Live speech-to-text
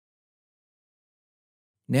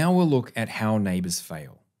Now we'll look at how neighbors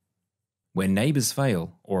fail. When neighbors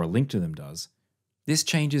fail, or a link to them does, this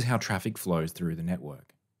changes how traffic flows through the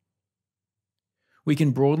network. We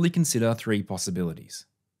can broadly consider three possibilities.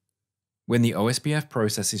 When the OSPF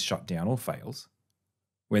process is shut down or fails,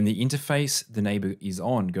 when the interface the neighbor is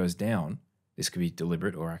on goes down, this could be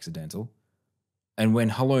deliberate or accidental, and when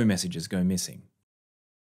hello messages go missing.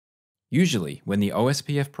 Usually, when the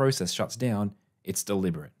OSPF process shuts down, it's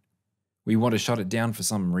deliberate. We want to shut it down for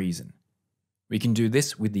some reason. We can do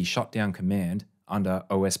this with the shutdown command under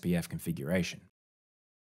OSPF configuration.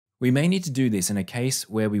 We may need to do this in a case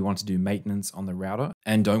where we want to do maintenance on the router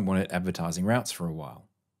and don't want it advertising routes for a while.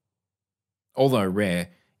 Although rare,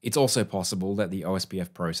 it's also possible that the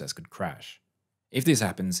OSPF process could crash. If this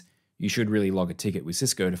happens, you should really log a ticket with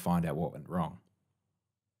Cisco to find out what went wrong.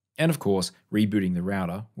 And of course, rebooting the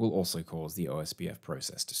router will also cause the OSPF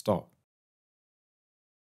process to stop.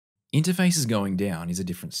 Interfaces going down is a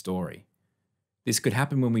different story. This could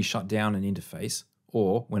happen when we shut down an interface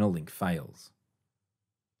or when a link fails.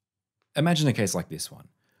 Imagine a case like this one,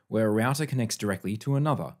 where a router connects directly to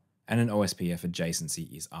another and an OSPF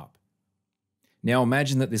adjacency is up. Now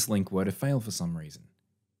imagine that this link were to fail for some reason.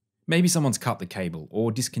 Maybe someone's cut the cable or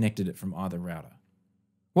disconnected it from either router.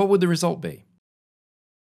 What would the result be?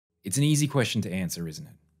 It's an easy question to answer, isn't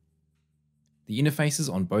it? The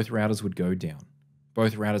interfaces on both routers would go down.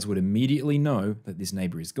 Both routers would immediately know that this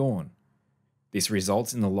neighbor is gone. This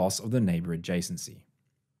results in the loss of the neighbor adjacency.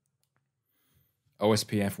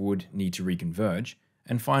 OSPF would need to reconverge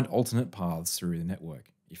and find alternate paths through the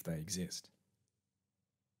network, if they exist.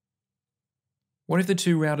 What if the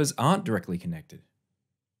two routers aren't directly connected?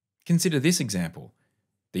 Consider this example.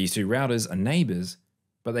 These two routers are neighbors,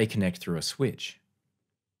 but they connect through a switch.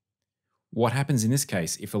 What happens in this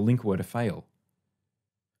case if a link were to fail?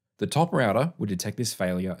 The top router would detect this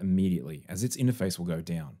failure immediately as its interface will go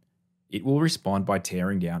down. It will respond by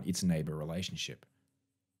tearing down its neighbor relationship.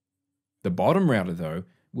 The bottom router, though,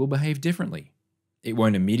 will behave differently. It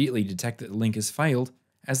won't immediately detect that the link has failed,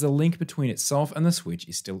 as the link between itself and the switch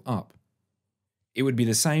is still up. It would be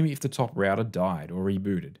the same if the top router died or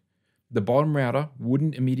rebooted. The bottom router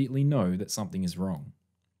wouldn't immediately know that something is wrong.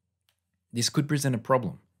 This could present a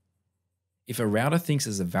problem. If a router thinks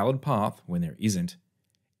there's a valid path when there isn't,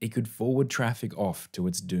 it could forward traffic off to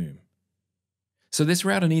its doom. So this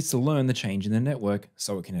router needs to learn the change in the network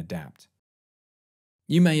so it can adapt.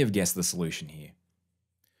 You may have guessed the solution here.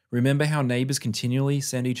 Remember how neighbors continually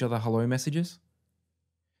send each other hello messages?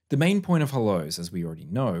 The main point of hellos, as we already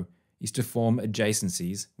know, is to form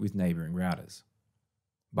adjacencies with neighboring routers.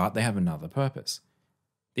 But they have another purpose.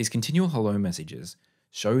 These continual hello messages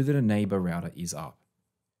show that a neighbor router is up.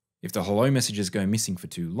 If the hello messages go missing for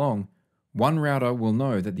too long, one router will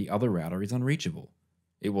know that the other router is unreachable.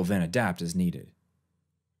 It will then adapt as needed.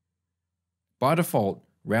 By default,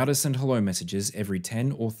 routers send hello messages every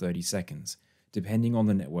 10 or 30 seconds, depending on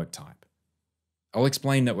the network type. I'll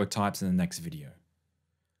explain network types in the next video.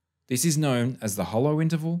 This is known as the hello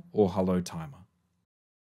interval or hello timer.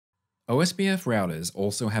 OSPF routers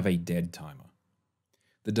also have a dead timer.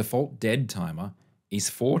 The default dead timer is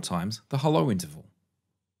 4 times the hello interval.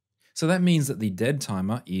 So that means that the dead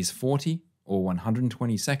timer is 40 or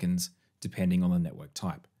 120 seconds, depending on the network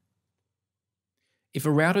type. If a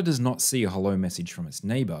router does not see a hello message from its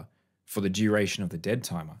neighbor for the duration of the dead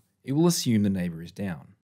timer, it will assume the neighbor is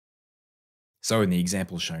down. So in the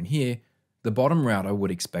example shown here, the bottom router would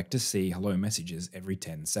expect to see hello messages every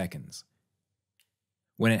 10 seconds.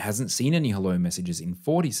 When it hasn't seen any hello messages in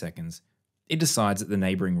 40 seconds, it decides that the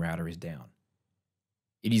neighboring router is down.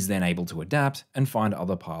 It is then able to adapt and find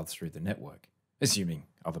other paths through the network, assuming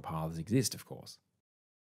other paths exist, of course.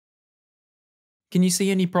 Can you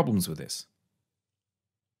see any problems with this?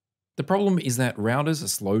 The problem is that routers are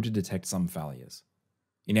slow to detect some failures.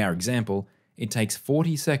 In our example, it takes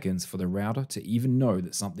 40 seconds for the router to even know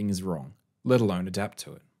that something is wrong, let alone adapt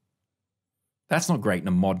to it. That's not great in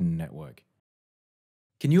a modern network.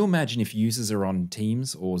 Can you imagine if users are on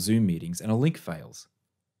Teams or Zoom meetings and a link fails?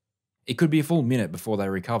 It could be a full minute before they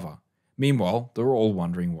recover. Meanwhile, they're all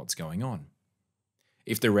wondering what's going on.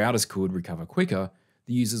 If the routers could recover quicker,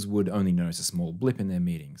 the users would only notice a small blip in their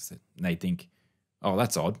meetings that they'd think, oh,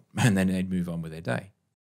 that's odd, and then they'd move on with their day.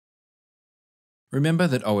 Remember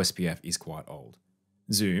that OSPF is quite old.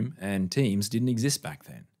 Zoom and Teams didn't exist back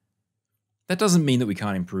then. That doesn't mean that we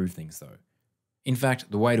can't improve things though. In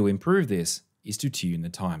fact, the way to improve this is to tune the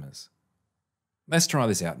timers. Let's try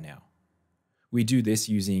this out now. We do this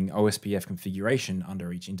using OSPF configuration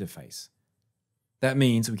under each interface. That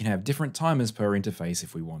means we can have different timers per interface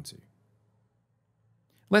if we want to.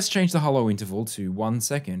 Let's change the hello interval to 1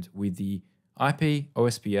 second with the IP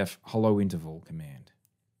OSPF hello interval command.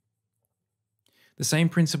 The same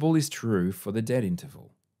principle is true for the dead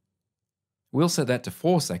interval. We'll set that to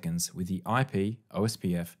 4 seconds with the IP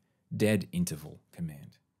OSPF dead interval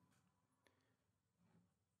command.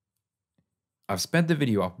 I've sped the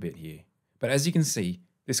video up a bit here, but as you can see,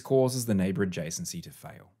 this causes the neighbor adjacency to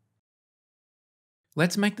fail.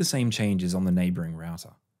 Let's make the same changes on the neighboring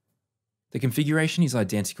router. The configuration is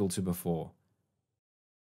identical to before.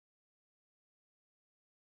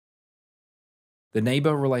 The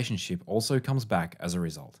neighbor relationship also comes back as a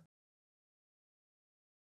result.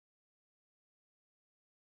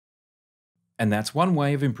 And that's one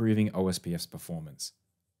way of improving OSPF's performance.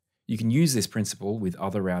 You can use this principle with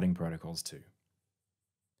other routing protocols too.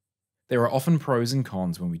 There are often pros and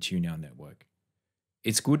cons when we tune our network.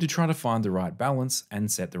 It's good to try to find the right balance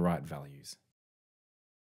and set the right values.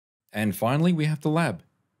 And finally, we have the lab.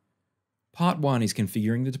 Part 1 is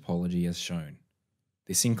configuring the topology as shown.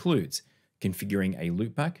 This includes configuring a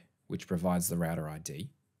loopback, which provides the router ID,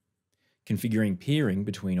 configuring peering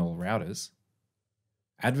between all routers,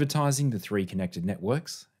 advertising the 3 connected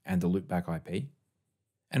networks and the loopback IP,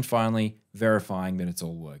 and finally, verifying that it's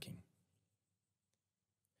all working.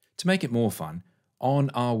 To make it more fun, on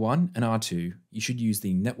R1 and R2, you should use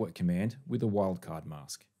the network command with a wildcard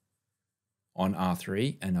mask. On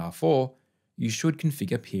R3 and R4, you should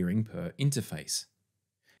configure peering per interface.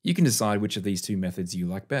 You can decide which of these 2 methods you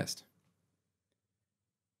like best.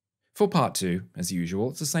 For part 2, as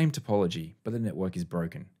usual, it's the same topology, but the network is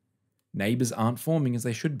broken. Neighbors aren't forming as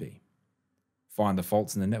they should be. Find the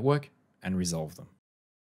faults in the network and resolve them.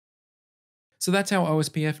 So that's how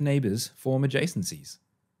OSPF neighbors form adjacencies.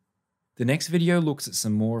 The next video looks at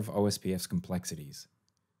some more of OSPF's complexities.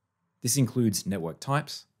 This includes network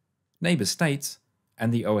types, neighbor states,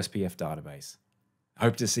 and the OSPF database. I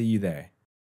hope to see you there.